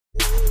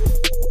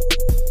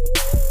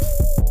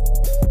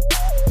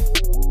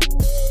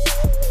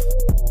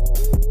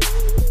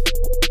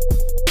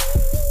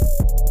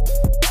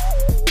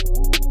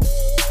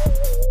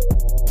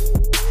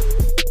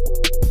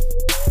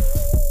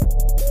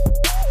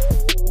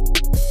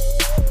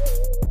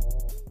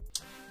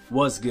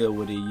What's good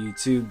with it,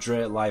 YouTube?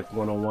 Dread Life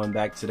 101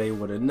 back today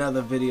with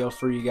another video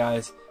for you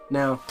guys.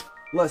 Now,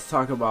 let's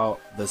talk about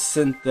the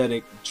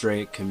synthetic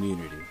dread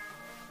community.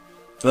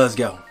 Let's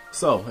go.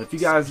 So, if you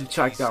guys have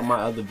checked out my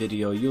other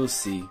video, you'll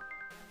see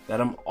that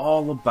I'm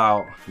all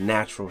about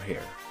natural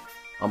hair.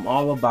 I'm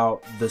all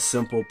about the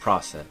simple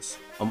process.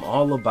 I'm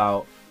all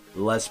about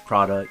less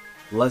product,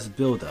 less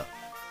buildup.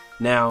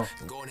 Now,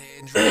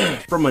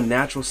 from a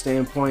natural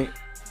standpoint,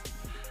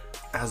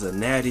 as a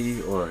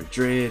natty or a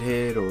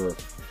dreadhead or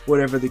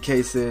whatever the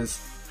case is,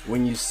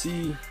 when you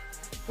see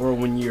or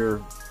when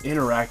you're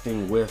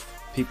interacting with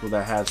people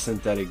that have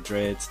synthetic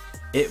dreads,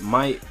 it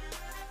might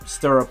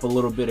stir up a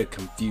little bit of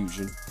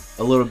confusion,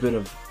 a little bit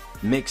of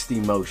mixed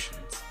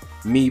emotions.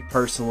 Me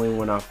personally,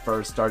 when I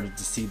first started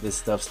to see this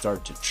stuff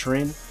start to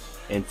trend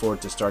and for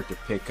it to start to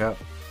pick up,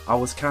 I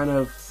was kind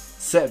of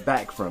set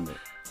back from it.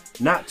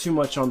 Not too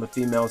much on the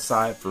female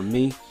side. For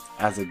me,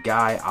 as a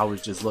guy, I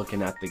was just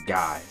looking at the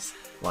guys.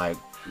 Like,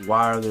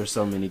 why are there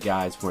so many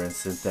guys wearing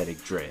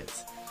synthetic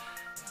dreads?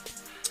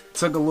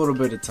 Took a little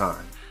bit of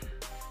time.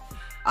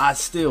 I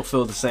still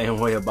feel the same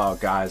way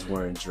about guys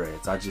wearing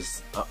dreads.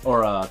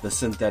 The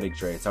synthetic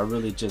dreads. I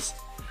really just,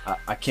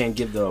 I can't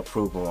give the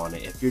approval on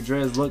it. If your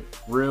dreads look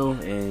real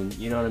and,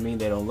 you know what I mean,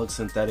 they don't look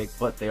synthetic,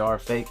 but they are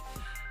fake,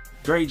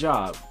 great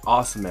job,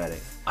 awesome at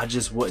it. I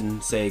just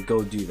wouldn't say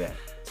go do that.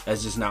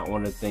 That's just not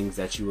one of the things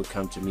that you would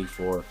come to me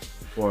for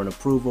an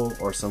approval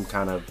or some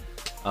kind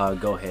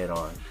of go ahead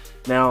on.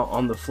 Now,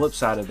 on the flip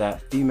side of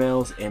that,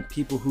 females and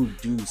people who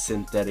do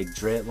synthetic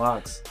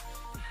dreadlocks,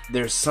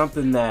 there's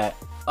something that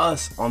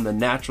us on the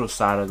natural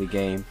side of the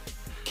game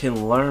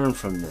can learn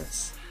from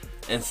this.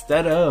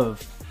 Instead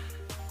of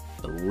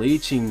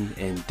bleaching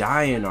and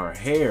dyeing our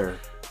hair,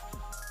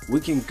 we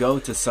can go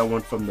to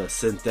someone from the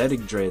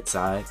synthetic dread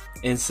side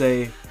and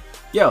say,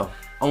 yo,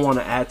 I want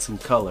to add some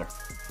color.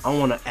 I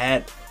want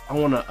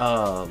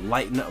to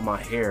lighten up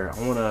my hair.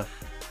 I want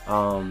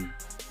to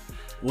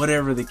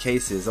whatever the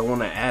case is, I want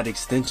to add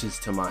extensions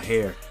to my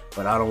hair,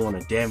 but I don't want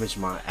to damage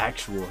my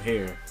actual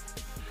hair.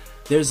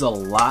 There's a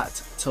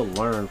lot to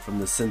learn from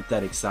the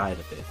synthetic side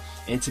of it.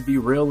 And to be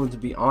real and to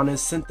be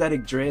honest,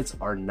 synthetic dreads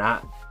are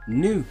not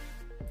new.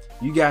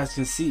 You guys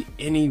can see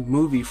any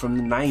movie from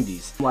the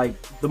 90s,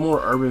 like the more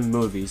urban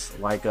movies,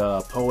 like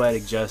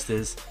Poetic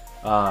Justice,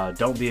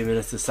 Don't Be a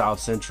Menace to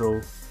South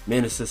Central,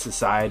 Menace to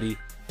Society,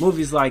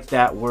 movies like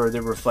that where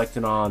they're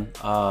reflecting on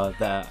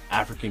the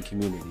African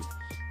community.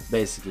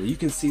 Basically, you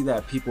can see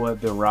that people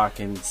have been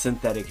rocking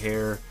synthetic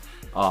hair,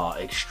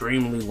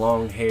 extremely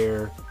long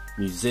hair.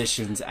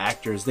 Musicians,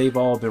 actors, they've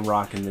all been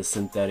rocking the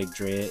synthetic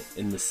dread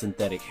and the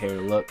synthetic hair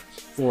look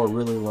for a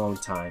really long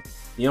time.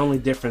 The only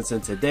difference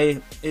in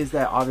today is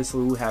that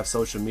obviously we have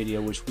social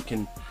media, which we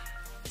can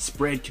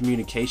spread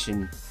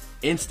communication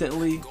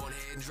instantly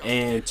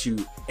and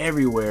to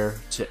everywhere,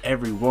 to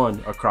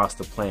everyone across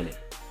the planet.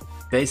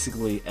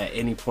 Basically at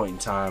any point in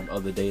time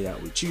of the day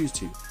that we choose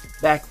to.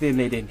 Back then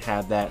they didn't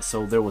have that,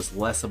 so there was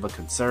less of a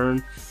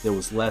concern, there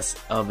was less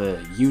of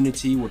a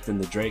unity within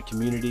the dread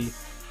community,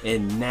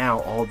 and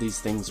now all these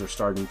things are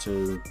starting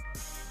to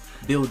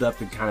build up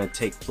and kind of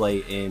take play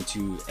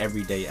into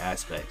everyday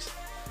aspects.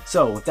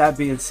 So with that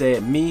being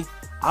said,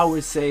 I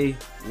would say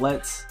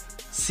let's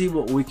see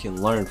what we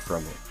can learn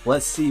from it.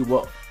 Let's see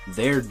what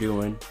they're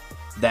doing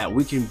that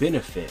we can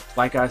benefit.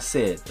 Like I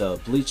said,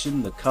 the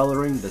bleaching, the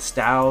coloring, the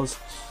styles.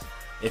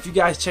 If you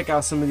guys check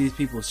out some of these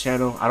people's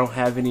channel, I don't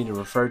have any to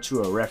refer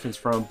to or reference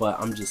from, but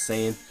I'm just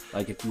saying,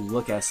 like, if you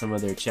look at some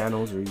of their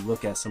channels or you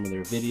look at some of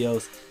their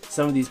videos,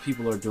 some of these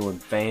people are doing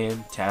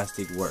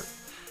fantastic work.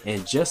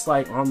 And just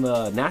like on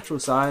the natural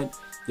side,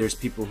 there's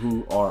people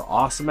who are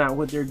awesome at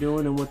what they're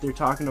doing and what they're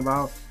talking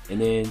about, and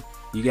then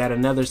you got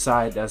another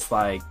side that's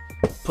like,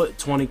 put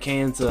 20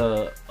 cans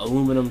of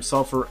aluminum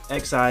sulfur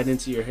oxide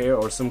into your hair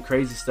or some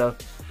crazy stuff,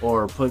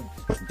 or put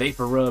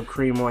vapor rub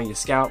cream on your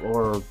scalp,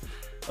 or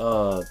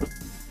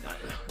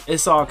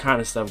it's all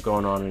kind of stuff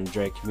going on in the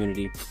dread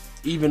community,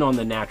 even on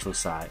the natural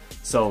side.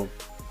 So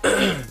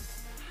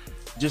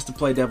just to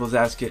play devil's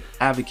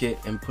advocate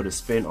and put a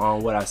spin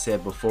on what I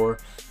said before,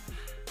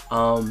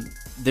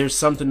 there's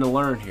something to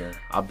learn here.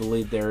 I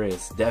believe there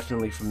is,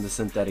 definitely from the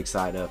synthetic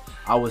side of.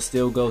 I would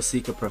still go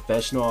seek a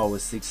professional. I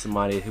would seek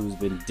somebody who's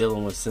been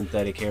dealing with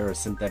synthetic hair or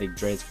synthetic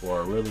dreads for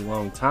a really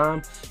long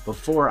time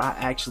before I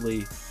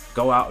actually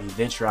go out and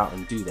venture out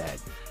and do that.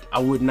 I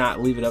would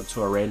not leave it up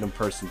to a random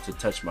person to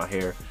touch my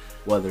hair,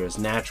 whether it's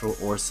natural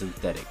or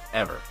synthetic,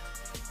 ever.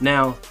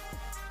 Now,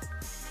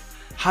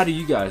 how do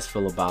you guys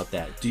feel about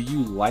that? Do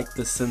you like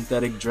the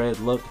synthetic dread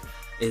look?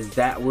 Is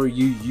that where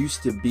you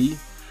used to be?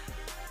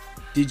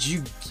 Did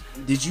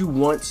you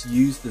once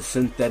use the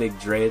synthetic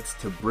dreads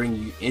to bring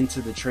you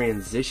into the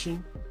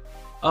transition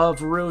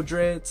of real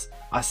dreads?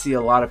 I see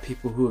a lot of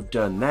people who have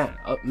done that,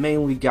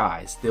 mainly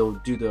guys. They'll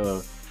do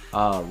the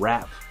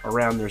wrap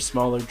around their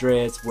smaller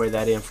dreads, wear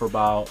that in for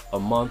about a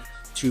month,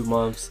 2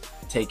 months,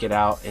 take it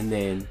out, and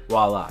then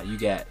voila, you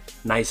got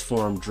nice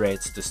form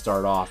dreads to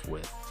start off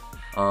with.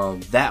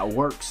 That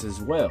works as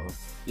well.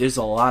 There's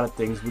a lot of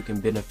things we can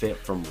benefit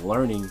from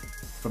learning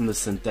from the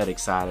synthetic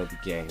side of the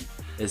game.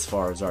 as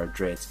far as our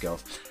dreads go.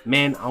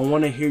 Man, I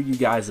want to hear you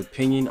guys'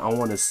 opinion. I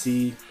want to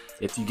see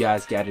if you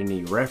guys got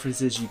any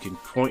references you can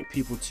point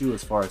people to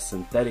as far as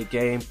synthetic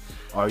game.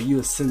 Are you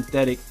a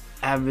synthetic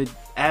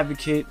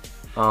advocate?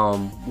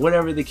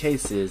 Whatever the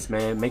case is,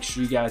 man, make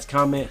sure you guys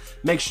comment,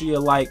 make sure you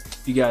like.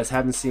 If you guys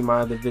haven't seen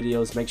my other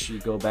videos, make sure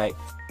you go back,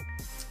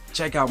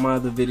 check out my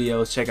other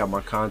videos, check out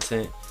my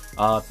content.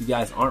 If you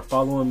guys aren't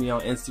following me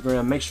on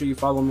Instagram, make sure you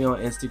follow me on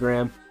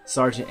Instagram,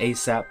 Sergeant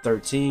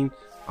ASAP13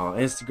 on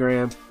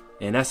Instagram.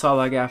 And that's all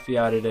I got for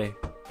y'all today,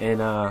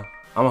 and I'm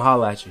gonna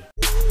holla at you.